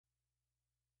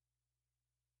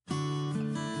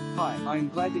Hi, I am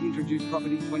glad to introduce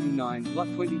property 29, lot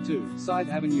 22, Scythe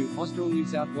Avenue, Austral, New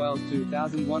South Wales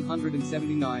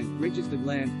 2179, registered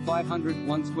land,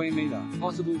 501 square metre,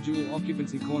 possible dual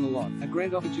occupancy corner lot, a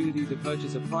grand opportunity to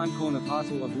purchase a prime corner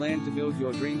parcel of land to build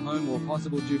your dream home or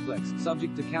possible duplex,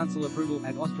 subject to council approval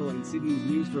at Austral in Sydney's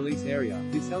newest release area.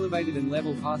 This elevated and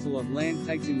level parcel of land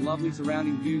takes in lovely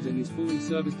surrounding views and is fully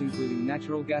serviced including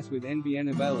natural gas with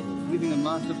NBN available, within a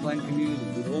master plan community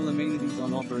with all amenities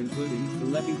on offer including the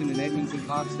Leppington and Edmondson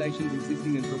Park stations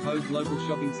existing and proposed local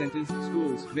shopping centres,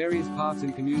 schools, various parks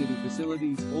and community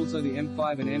facilities. Also the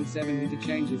M5 and M7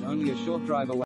 interchange is only a short drive away.